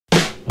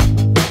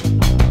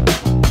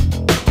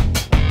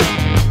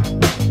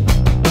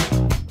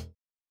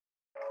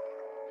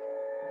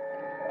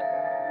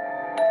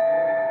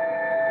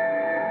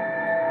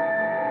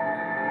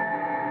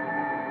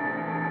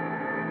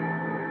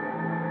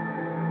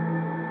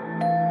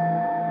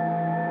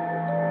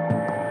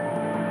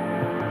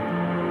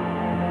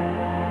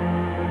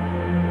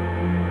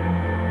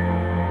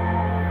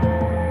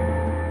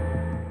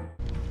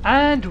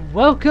And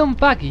welcome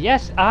back.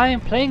 Yes, I am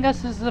playing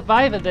as a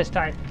survivor this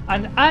time,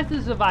 and as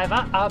a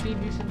survivor I'll be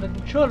using the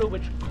controller,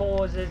 which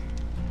causes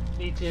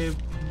me to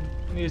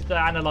use the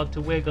analog to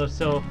wiggle.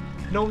 So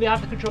normally I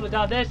have the controller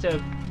down there, so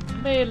it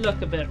may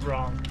look a bit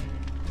wrong,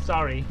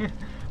 sorry.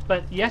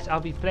 But yes, I'll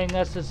be playing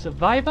as a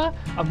survivor,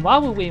 and while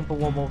we're waiting for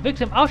one more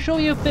victim, I'll show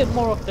you a bit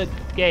more of the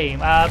game.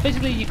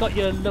 Basically you got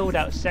your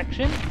loadout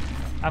section.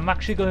 I'm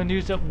actually going to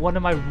use up one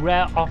of my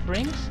rare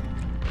offerings,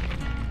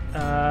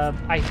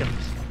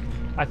 items.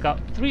 I've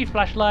got 3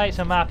 flashlights,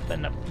 a map,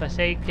 and a first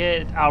aid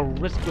kit. I'll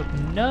risk with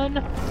none.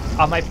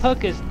 My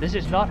perk is this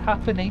is not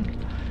happening.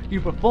 You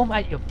perform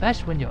at your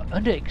best when you're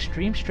under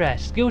extreme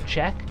stress. Skill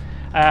check.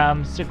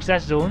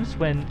 Success zones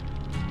when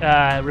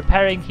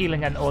repairing,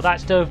 healing, and all that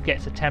stuff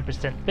gets a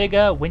 10%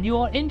 bigger when you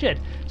are injured.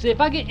 So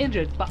if I get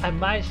injured but I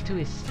manage to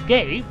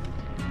escape,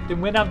 then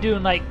when I'm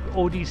doing like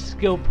all these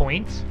skill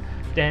points,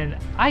 then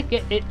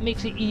it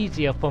makes it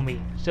easier for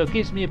me. So it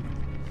gives me a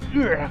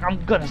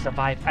I'm gonna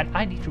survive, and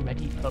I need to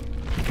ready up.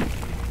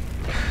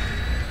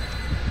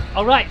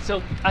 Alright,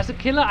 so as a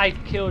killer I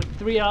killed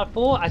 3 out of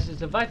 4. As a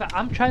survivor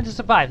I'm trying to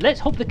survive. Let's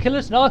hope the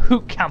killer's not a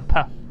hook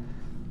camper.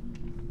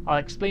 I'll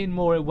explain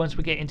more once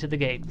we get into the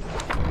game.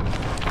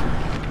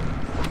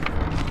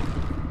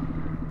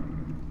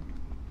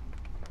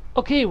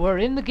 Okay, we're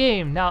in the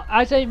game. Now,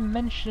 as I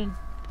mentioned,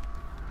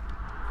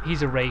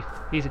 he's a Wraith.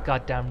 He's a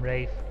goddamn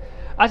Wraith.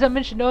 As I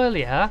mentioned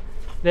earlier,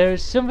 there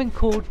is something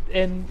called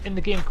in the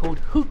game called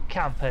hook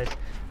campers.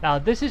 Now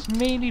this is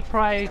mainly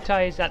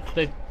prioritized at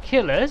the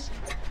killers.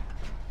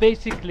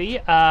 Basically,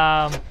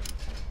 the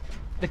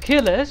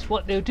killers,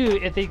 what they'll do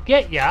if they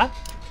get ya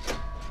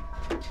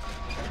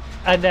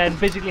and then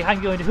basically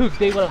hang you on the hook,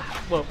 they will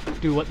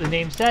do what the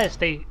name says.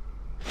 They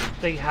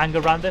hang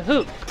around the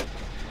hook.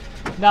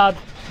 Now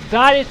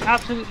that is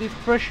absolutely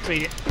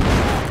frustrating.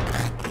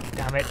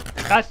 Damn it!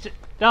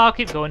 No, I'll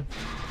keep going.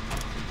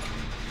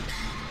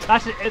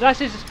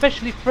 That is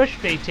especially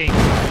frustrating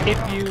if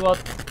you are...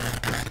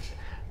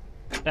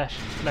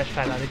 Let's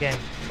try that again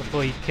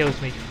before he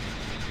kills me.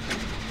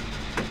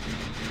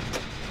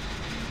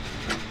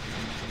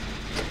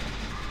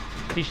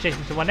 He's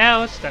chasing someone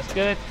else, that's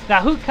good.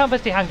 Now hook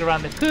campers, they hang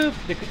around the coop,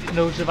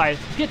 no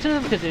survivors can get to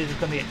them because they're just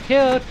going to get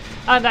killed,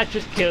 and that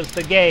just kills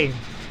the game.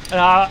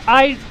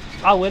 I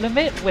will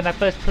admit, when I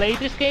first played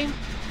this game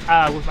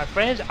with my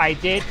friends, I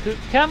did hook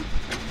camp.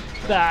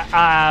 But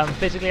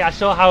basically I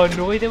saw how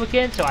annoyed they were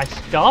getting, so I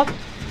stopped,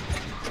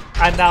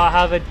 and now I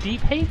have a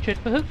deep hatred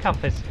for hook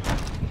campers.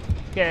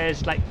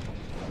 Because like,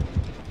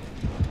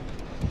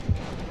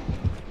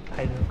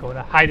 hide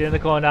in the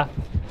corner.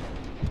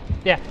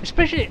 Yeah,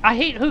 especially I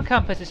hate hook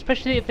campers,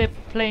 especially if they're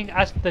playing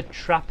as the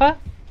trapper,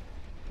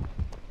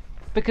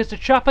 because the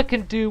trapper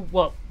can do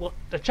what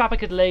the trapper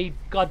could lay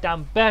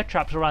goddamn bear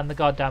traps around the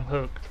goddamn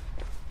hook.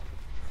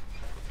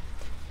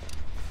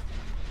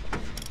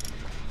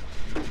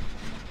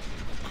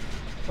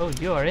 Oh,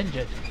 you are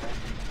injured.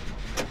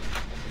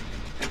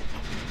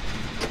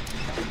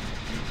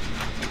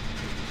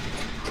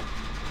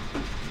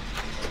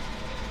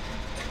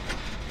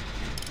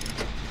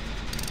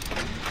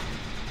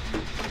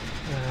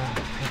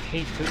 I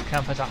hate hook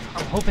campers. I'm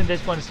hoping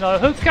this one's not a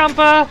hook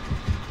camper!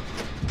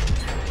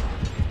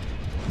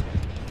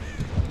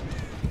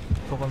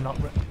 Hope I'm not...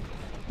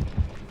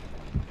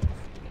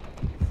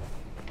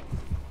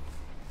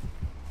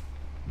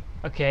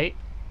 Okay.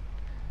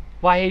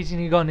 Why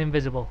hasn't he gone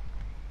invisible?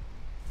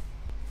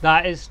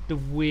 That is the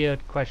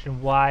weird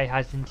question. Why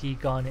hasn't he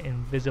gone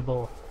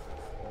invisible?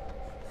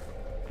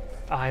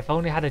 If I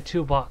only had a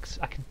toolbox,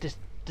 I could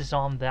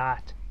disarm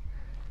that.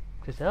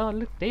 Because oh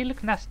look, they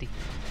look nasty.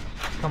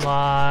 Come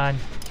on.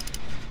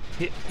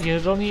 He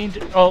was only in.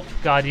 Oh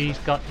god, he's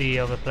got the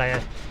other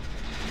player.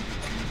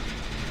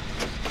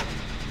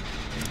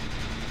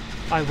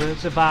 I will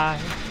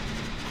survive.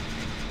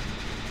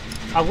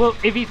 I will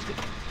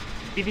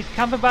if he's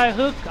camping by a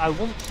hook, I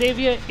won't save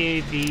you.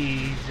 If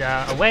he's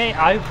away,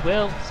 I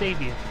will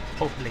save you,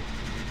 hopefully.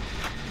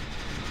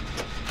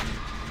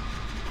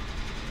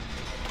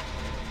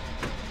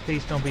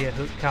 Please don't be a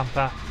hook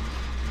camper.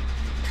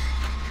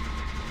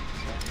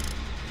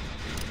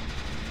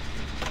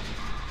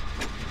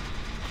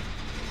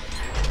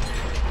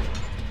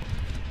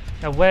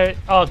 Now where...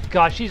 Oh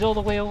gosh, she's all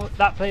the way over...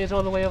 That player's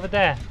all the way over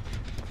there.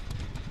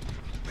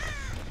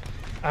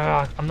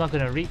 I'm not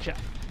going to reach it.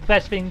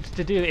 Best thing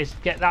to do is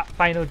get that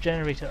final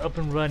generator up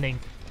and running.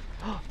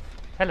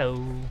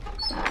 Hello.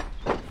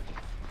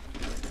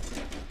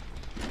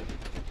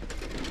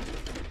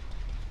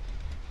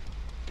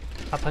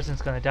 That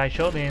person's gonna die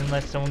shortly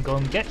unless someone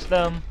goes and gets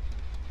them.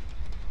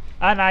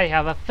 And I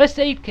have a first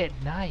aid kit.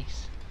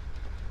 Nice.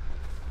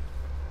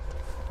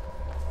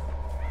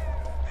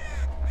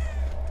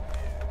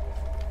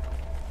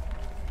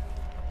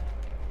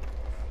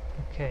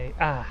 Okay.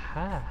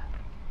 Aha.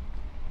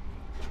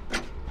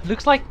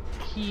 Looks like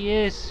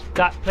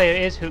that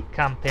player is hook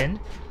camping,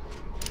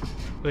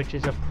 which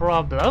is a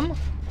problem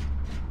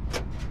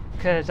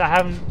because I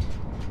haven't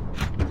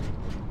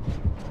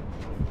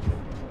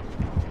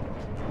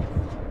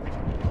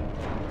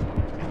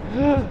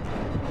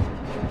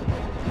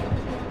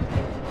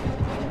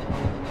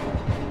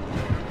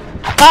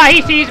Ah,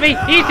 he sees me!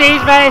 He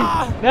sees me!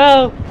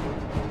 No!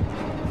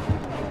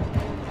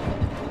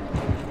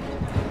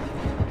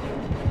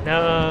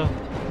 No!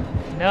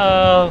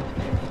 No!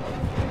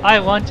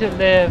 I want to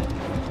live!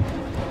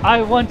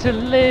 I want to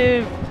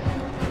live!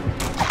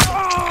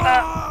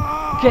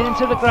 Get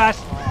into the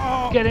grass!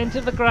 Get into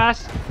the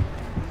grass!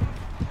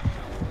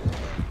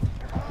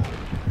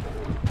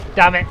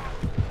 Damn it!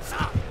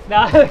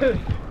 No!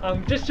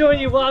 I'm just showing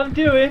you what I'm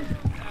doing!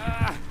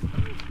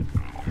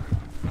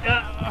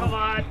 Come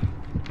on!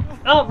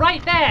 Oh,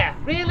 right there!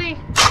 Really?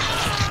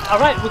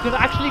 Alright, we're gonna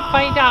actually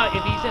find out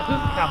if he's a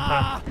hook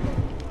camper.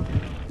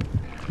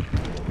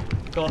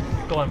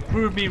 Go on,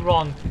 prove me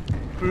wrong.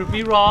 Prove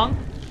me wrong.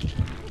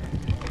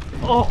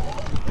 Oh!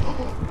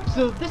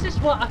 So this is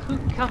what a hook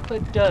camper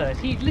does.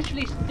 He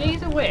literally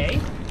stays away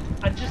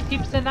and just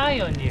keeps an eye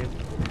on you.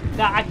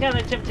 Now, I can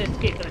attempt to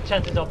escape, but the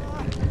chances are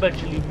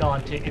virtually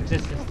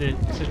non-existence to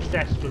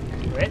successfully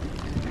do it.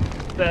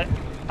 But,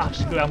 oh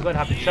screw it, I'm gonna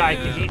have to try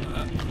because he...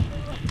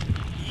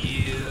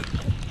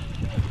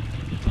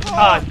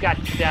 Oh, god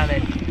damn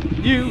it.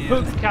 You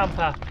hook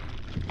camper.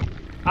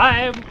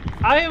 I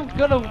am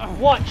gonna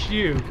watch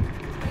you.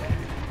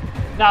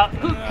 Now,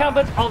 hook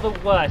campers are the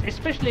worst,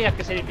 especially like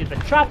I said if you're the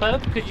trapper,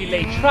 because you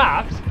lay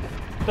traps,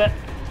 but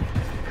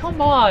come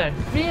on,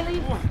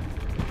 really?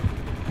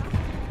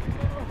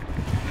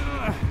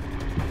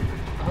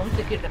 I want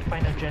to get the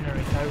final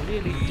generator, I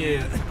really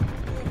do.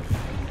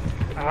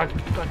 Oh,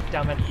 god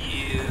damn it.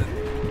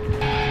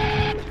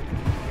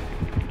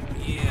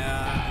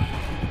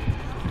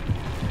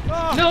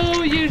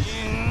 No, you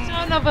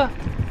son of a...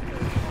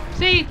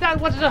 See,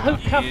 that's what a hook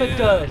camper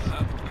does.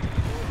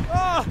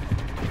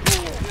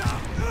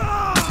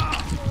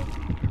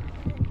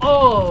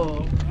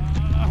 Oh,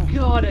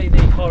 God, are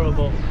they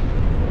horrible.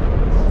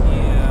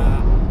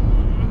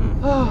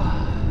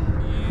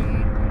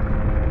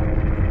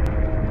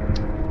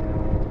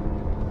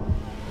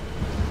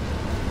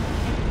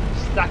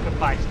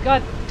 Sacrifice.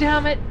 God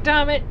damn it,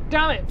 damn it,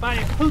 damn it. By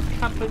a hook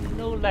camper,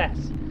 no less.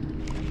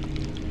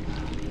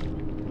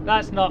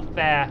 That's not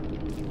fair.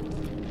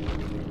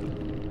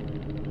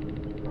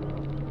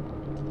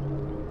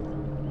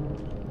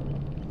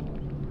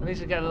 At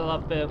least I get a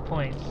lot better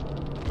points.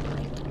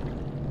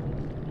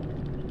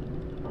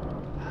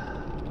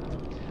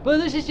 Well,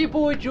 this is your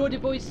boy, Geordie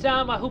Boy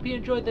Sam. I hope you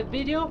enjoyed the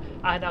video,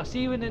 and I'll see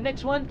you in the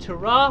next one.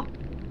 Ta-ra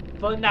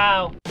for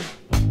now.